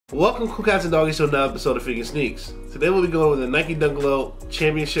Welcome, Cool Cats and Doggies, to another episode of FiqNSneaks. Today we'll be going with the Nike Dunk Low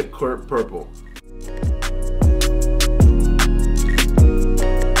Championship Court Purple.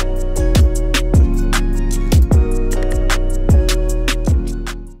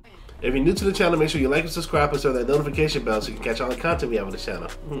 If you're new to the channel, make sure you like and subscribe and turn that notification bell so you can catch all the content we have on the channel.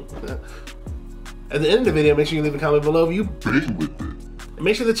 At the end of the video, make sure you leave a comment below if you bang with it. And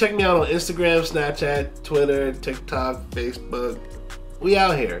make sure to check me out on Instagram, Snapchat, Twitter, TikTok, Facebook. We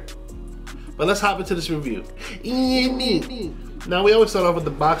out here. But let's hop into this review. Now we always start off with the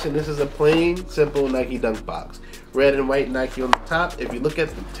box, and this is a plain, simple Nike Dunk box. Red and white Nike on the top. If you look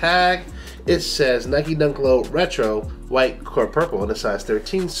at the tag, it says Nike Dunk Low Retro White Court Purple in a size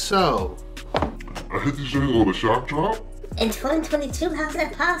 13. So I hit these things on a sharp drop? In 2022, how's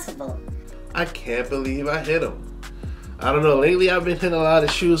that possible? I can't believe I hit them. I don't know, lately I've been hitting a lot of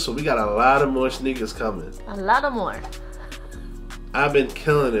shoes, so we got a lot of more sneakers coming. A lot of more. I've been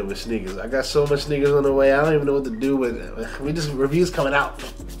killing it with sneakers. I got so much sneakers on the way, I don't even know what to do with it. We just reviews coming out.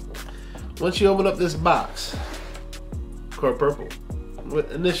 Once you open up this box, Court Purple,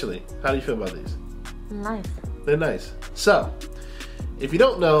 initially, how do you feel about these? Nice. They're nice. So, if you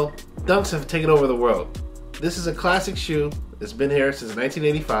don't know, Dunks have taken over the world. This is a classic shoe. It's been here since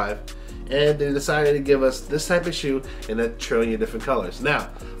 1985, and they decided to give us this type of shoe in a trillion different colors. Now,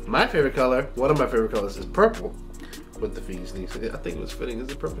 my favorite color, one of my favorite colors, is purple. With the FiqNSneaks. I think it was fitting. Is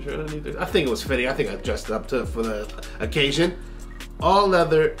the purple shirt underneath it? I think it was fitting. I think I dressed up to it for the occasion. All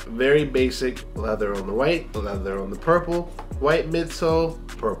leather, very basic. Leather on the white, leather on the purple. White midsole,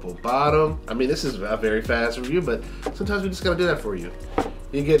 purple bottom. I mean, this is a very fast review, but sometimes we just gotta do that for you.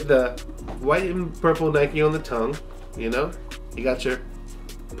 You get the white and purple Nike on the tongue, you know? You got your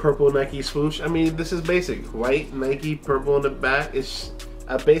purple Nike swoosh. I mean, this is basic. White Nike, purple on the back. It's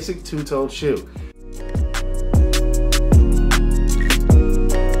a basic two-tone shoe.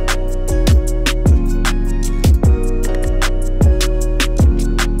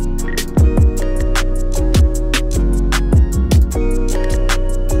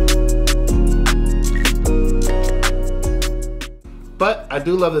 But I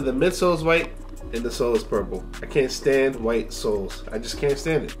do love that the midsole is white and the sole is purple. I can't stand white soles. I just can't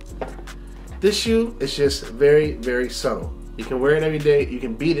stand it. This shoe is just very, very subtle. You can wear it every day, you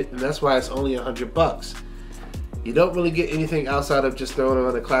can beat it, and that's why it's only $100. You don't really get anything outside of just throwing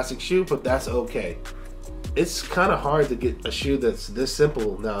on a classic shoe, but that's okay. It's kind of hard to get a shoe that's this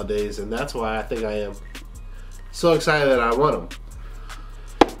simple nowadays, and that's why I think I am so excited that I want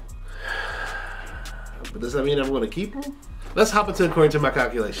them. But does that mean I'm going to keep them? Let's hop into according to my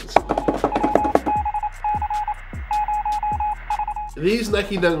calculations. These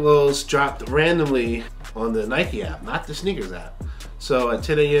Nike Dunk Lows dropped randomly on the Nike app, not the sneakers app. So at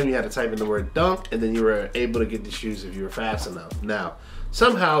 10 a.m. you had to type in the word dunk, and then you were able to get the shoes if you were fast enough. Now,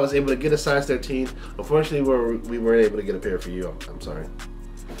 somehow I was able to get a size 13. Unfortunately, we weren't able to get a pair for you. I'm sorry.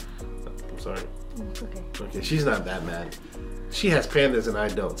 I'm sorry. It's okay. Okay, she's not that mad. She has pandas and I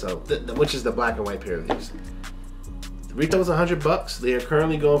don't, so which is the black and white pair of these. Retail is $100. They are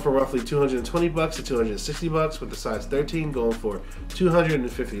currently going for roughly $220 to $260, with the size 13 going for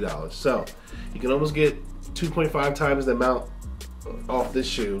 $250. So you can almost get 2.5 times the amount off this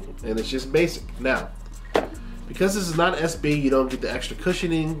shoe, and it's just basic. Now, because this is not SB, you don't get the extra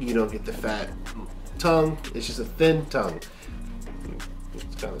cushioning, you don't get the fat tongue. It's just a thin tongue.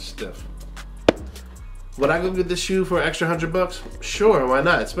 It's kind of stiff. Would I go get this shoe for an extra $100? Sure, why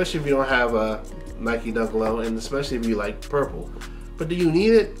not? Especially if you don't have a Nike Dunk Low, and especially if you like purple. But do you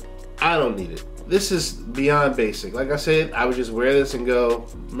need it? I don't need it. This is beyond basic. Like I said, I would just wear this and go.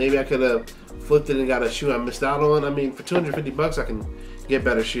 Maybe I could have flipped it and got a shoe I missed out on. I mean, for $250 I can get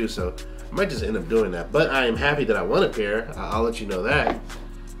better shoes, so I might just end up doing that. But I am happy that I want a pair. I'll let you know that.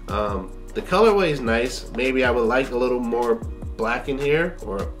 The colorway is nice. Maybe I would like a little more black in here,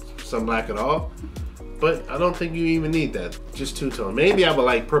 or some black at all. But I don't think you even need that. Just two-tone. Maybe I would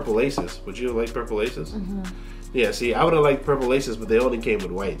like purple laces. Would you like purple laces? Mm-hmm. Yeah, see, I would have liked purple laces, but they only came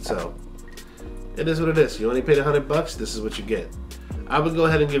with white, so it is what it is. You only paid $100, this is what you get. I would go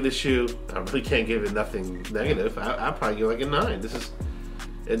ahead and give this shoe, I really can't give it nothing negative. I'd probably give like a 9. This is,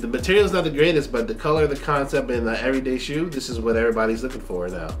 the material's not the greatest, but the color, the concept, and the everyday shoe, this is what everybody's looking for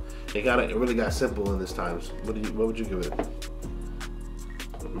now. It really got simple in this times. What would you give it?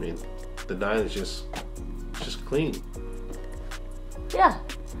 I mean, the 9 is just clean. Yeah.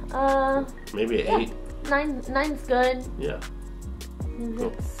 Maybe an 8. Nine's good. Yeah.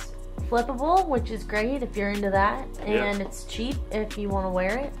 Cool. It's flippable, which is great if you're into that, and yeah. It's cheap if you want to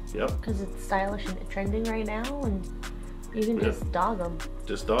wear it. Yep. Because it's stylish and trending right now, and You can Yeah. just dog them.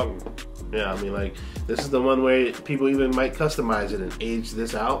 Just dog them. Yeah, I mean, like, this is the one where people even might customize it and age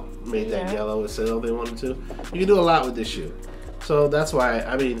this out, make that Yeah. yellow instead if they wanted to. You can do a lot with this shoe. So that's why,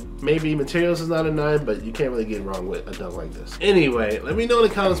 I mean, maybe materials is not a 9, but you can't really get wrong with a dunk like this. Anyway, let me know in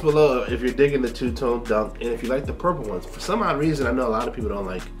the comments below if you're digging the two-tone dunk and if you like the purple ones. For some odd reason, I know a lot of people don't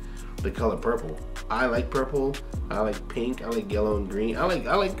like the color purple. I like purple, I like pink, I like yellow and green. I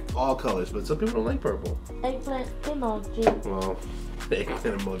like all colors, but some people don't like purple. Eggplant emoji. Well, the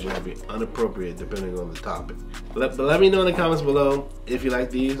eggplant emoji might be inappropriate depending on the topic. But let me know in the comments below if you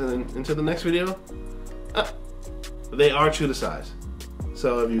like these, and then until the next video, they are true to size.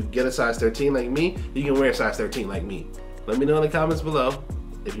 So if you get a size 13 like me, you can wear a size 13 like me. Let me know in the comments below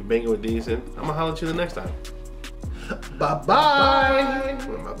if you're banging with these, and I'm gonna holler at you the next time. Bye-bye.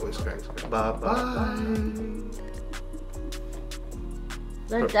 When my voice cracks. Bye-bye.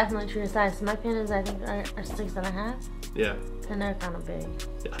 They're definitely true to size. So my pandas, I think, are 6.5. Yeah. And they're kind of big.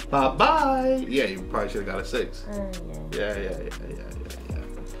 Yeah. Bye-bye. Yeah, you probably should have got a 6. Yeah. Yeah.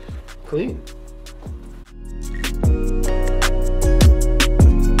 Clean.